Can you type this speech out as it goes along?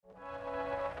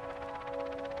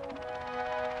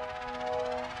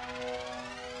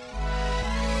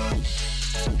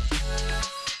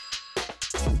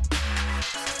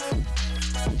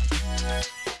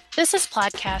This is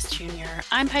Podcast Junior.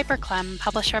 I'm Piper Clem,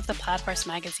 publisher of the Plaid Horse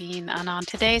magazine, and on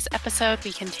today's episode,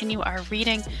 we continue our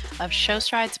reading of Show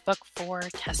Strides Book 4,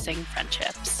 Testing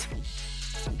Friendships.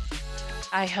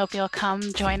 I hope you'll come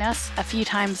join us a few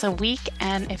times a week,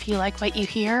 and if you like what you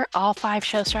hear, all 5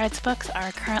 Show Strides books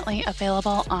are currently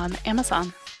available on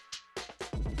Amazon.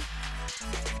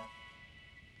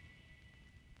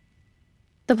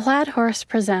 The Plaid Horse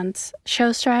presents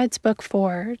Show Strides Book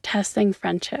 4, Testing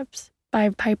Friendships, by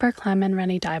Piper Clem and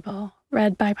Rennie Dybel,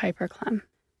 read by Piper Clem.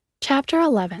 Chapter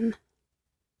 11.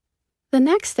 The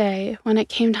next day, when it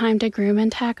came time to groom and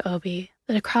tack Obi,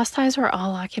 the cross ties were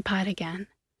all occupied again.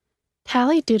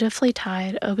 Tally dutifully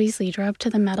tied Obi's lead rope to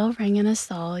the metal ring in his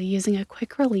stall using a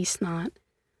quick release knot,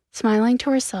 smiling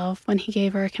to herself when he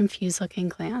gave her a confused-looking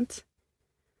glance.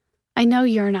 "I know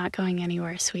you're not going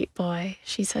anywhere, sweet boy,"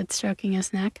 she said, stroking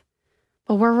his neck,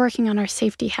 "but we're working on our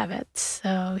safety habits,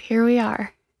 so here we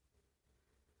are."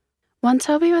 Once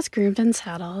Obi was groomed and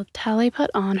saddled, Tally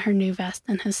put on her new vest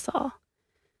in his stall.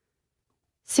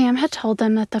 Sam had told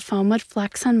them that the foam would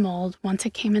flex and mold once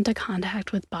it came into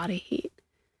contact with body heat.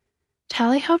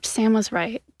 Tally hoped Sam was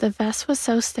right. The vest was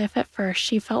so stiff at first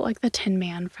she felt like the Tin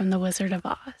Man from The Wizard of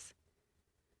Oz.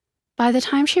 By the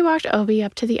time she walked Obi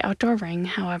up to the outdoor ring,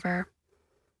 however,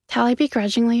 Tally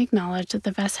begrudgingly acknowledged that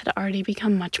the vest had already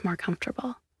become much more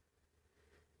comfortable.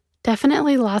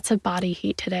 "Definitely lots of body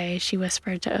heat today," she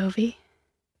whispered to Obi.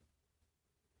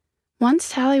 Once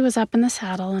Tally was up in the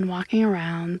saddle and walking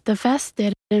around, the vest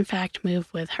did in fact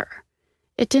move with her.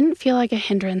 It didn't feel like a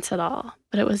hindrance at all,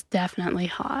 but it was definitely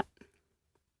hot.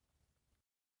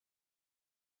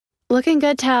 "Looking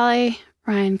good, Tally,"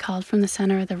 Ryan called from the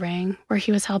center of the ring, where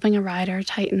he was helping a rider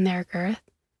tighten their girth.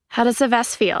 "How does the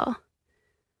vest feel?"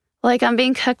 "Like I'm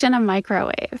being cooked in a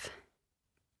microwave."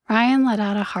 Ryan let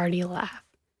out a hearty laugh.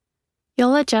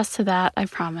 "You'll adjust to that, I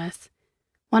promise.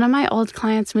 One of my old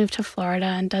clients moved to Florida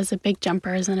and does the big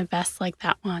jumpers in a vest like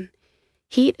that one.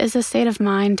 Heat is a state of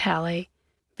mind, Tally.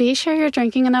 Be sure you're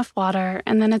drinking enough water,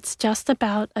 and then it's just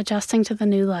about adjusting to the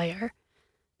new layer.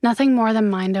 Nothing more than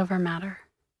mind over matter."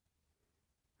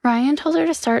 Ryan told her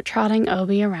to start trotting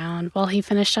Obi around while he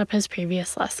finished up his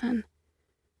previous lesson.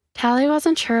 Tally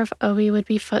wasn't sure if Obi would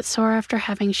be footsore after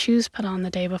having shoes put on the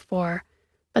day before,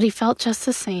 but he felt just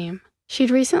the same. She'd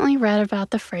recently read about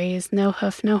the phrase, "no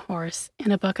hoof, no horse,"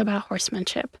 in a book about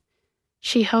horsemanship.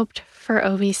 She hoped, for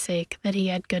Obi's sake, that he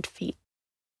had good feet.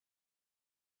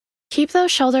 "Keep those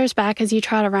shoulders back as you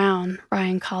trot around,"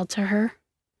 Ryan called to her.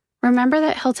 "Remember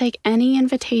that he'll take any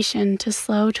invitation to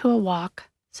slow to a walk,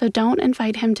 so don't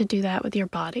invite him to do that with your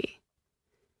body."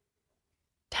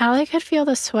 Tally could feel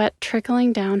the sweat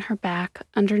trickling down her back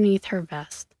underneath her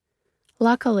vest.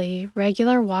 Luckily,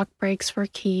 regular walk breaks were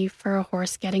key for a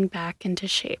horse getting back into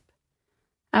shape.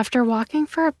 After walking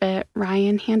for a bit,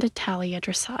 Ryan handed Tally a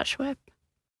dressage whip.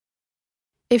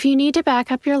 "If you need to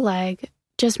back up your leg,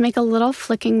 just make a little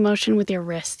flicking motion with your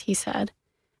wrist," he said.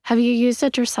 "Have you used a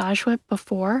dressage whip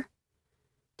before?"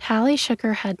 Tally shook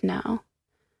her head no.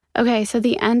 "Okay, so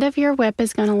the end of your whip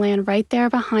is going to land right there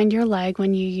behind your leg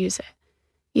when you use it.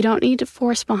 You don't need to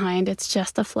force behind, it's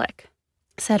just a flick,"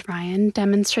 said Ryan,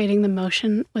 demonstrating the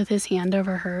motion with his hand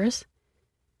over hers.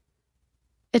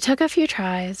 It took a few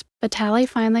tries, but Tally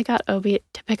finally got Obi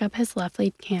to pick up his left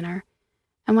lead canter,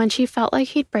 and when she felt like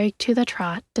he'd break to the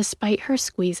trot, despite her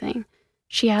squeezing,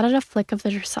 she added a flick of the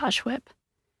dressage whip.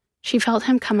 She felt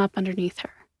him come up underneath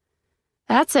her.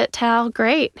 "That's it, Tal,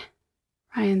 great,"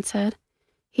 Ryan said.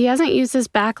 "He hasn't used his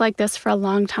back like this for a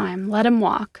long time. Let him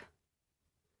walk."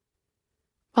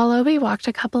 While Obi walked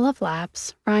a couple of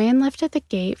laps, Ryan lifted the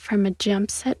gate from a jump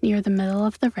set near the middle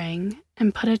of the ring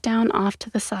and put it down off to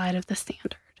the side of the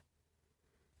standard.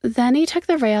 Then he took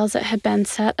the rails that had been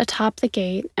set atop the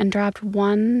gate and dropped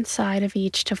one side of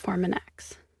each to form an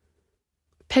X.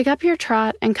 "Pick up your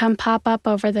trot and come pop up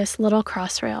over this little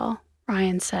cross rail,"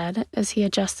 Ryan said as he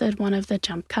adjusted one of the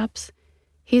jump cups.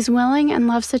 "He's willing and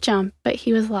loves to jump, but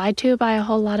he was lied to by a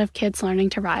whole lot of kids learning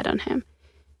to ride on him.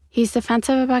 He's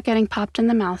defensive about getting popped in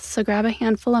the mouth, so grab a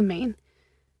handful of mane.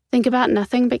 Think about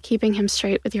nothing but keeping him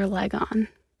straight with your leg on."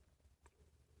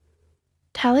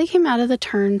 Tally came out of the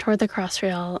turn toward the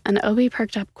crossrail, and Obi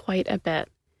perked up quite a bit.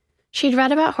 She'd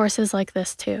read about horses like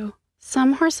this, too.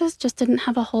 Some horses just didn't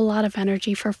have a whole lot of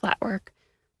energy for flat work,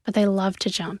 but they loved to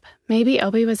jump. Maybe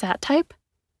Obi was that type?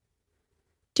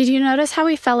 "Did you notice how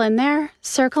we fell in there?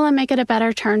 Circle and make it a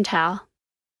better turn, Tal."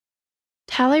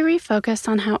 Tally refocused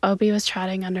on how Obi was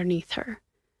trotting underneath her.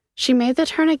 She made the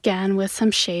turn again with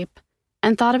some shape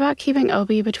and thought about keeping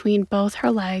Obi between both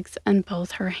her legs and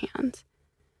both her hands.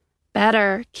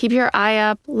 "Better. Keep your eye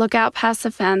up. Look out past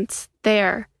the fence.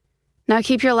 There. Now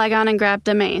keep your leg on and grab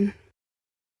the mane.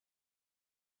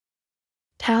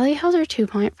 Tally held her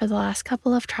 2-point for the last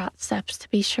couple of trot steps to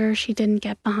be sure she didn't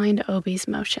get behind Obi's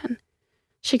motion.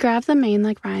 She grabbed the mane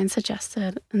like Ryan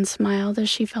suggested and smiled as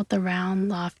she felt the round,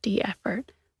 lofty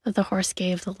effort that the horse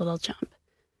gave the little jump.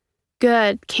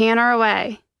 Good, canter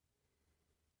away.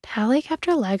 Tally kept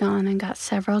her leg on and got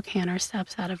several canter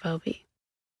steps out of Obi.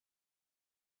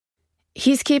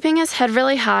 He's keeping his head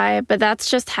really high, but that's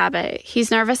just habit.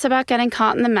 He's nervous about getting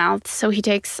caught in the mouth, so he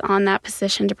takes on that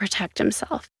position to protect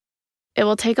himself. It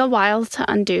will take a while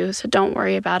to undo, so don't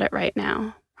worry about it right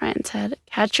now, Ryan said.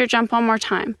 Catch your jump one more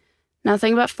time.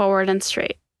 Nothing but forward and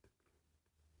straight.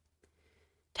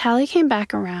 Tally came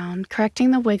back around,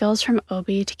 correcting the wiggles from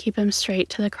Obi to keep him straight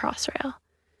to the crossrail.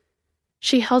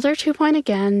 She held her 2-point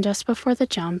again just before the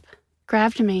jump,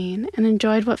 grabbed mane, and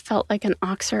enjoyed what felt like an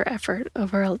oxer effort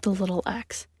over the little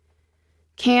X.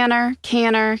 Canter,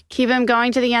 canter, keep him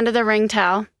going to the end of the ring,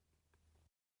 Tal.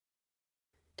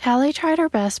 Tally tried her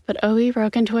best, but Obi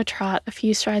broke into a trot a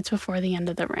few strides before the end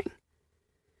of the ring.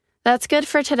 That's good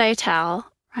for today,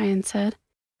 Tal, Ryan said.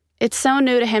 It's so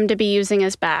new to him to be using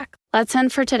his back. Let's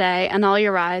end for today and all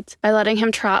your rides by letting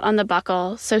him trot on the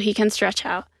buckle so he can stretch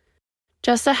out.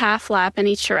 Just a half lap in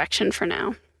each direction for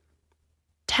now.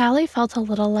 Tally felt a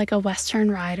little like a Western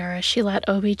rider as she let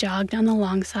Obi jog down the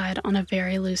long side on a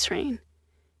very loose rein.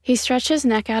 He stretched his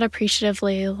neck out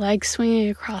appreciatively, legs swinging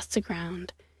across the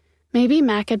ground. Maybe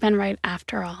Mac had been right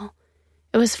after all.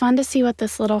 It was fun to see what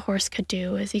this little horse could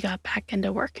do as he got back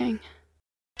into working.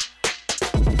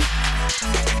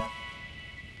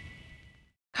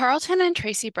 Carlton and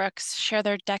Tracy Brooks share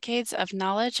their decades of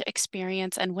knowledge,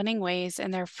 experience, and winning ways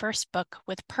in their first book,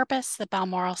 With Purpose, the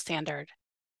Balmoral Standard.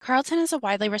 Carlton is a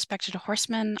widely respected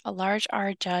horseman, a large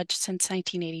R judge since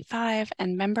 1985,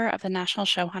 and member of the National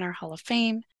Showhunter Hall of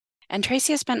Fame. And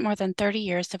Tracy has spent more than 30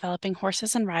 years developing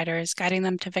horses and riders, guiding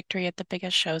them to victory at the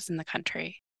biggest shows in the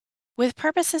country. With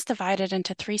Purpose is divided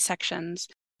into 3 sections,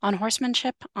 on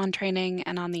horsemanship, on training,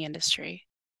 and on the industry.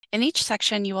 In each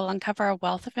section, you will uncover a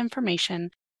wealth of information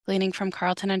gleaning from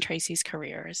Carlton and Tracy's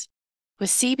careers.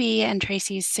 With CB and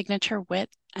Tracy's signature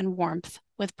wit and warmth,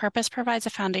 With Purpose provides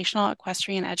a foundational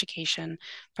equestrian education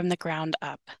from the ground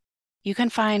up. You can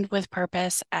find With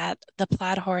Purpose at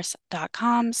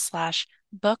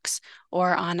theplaidhorse.com/books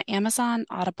or on Amazon,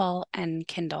 Audible, and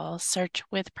Kindle. Search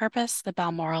With Purpose, the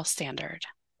Balmoral Standard.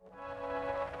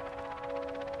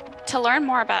 To learn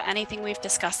more about anything we've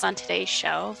discussed on today's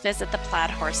show, visit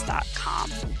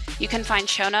theplaidhorse.com. You can find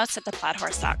show notes at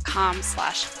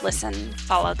theplaidhorse.com/listen.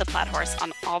 Follow The Plaid Horse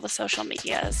on all the social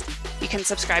medias. You can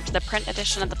subscribe to the print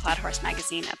edition of The Plaid Horse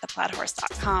magazine at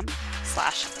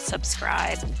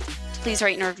theplaidhorse.com/subscribe. Please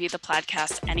rate and review the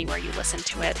Plaidcast anywhere you listen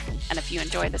to it. And if you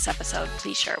enjoyed this episode,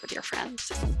 please share it with your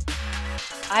friends.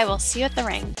 I will see you at the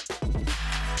ring.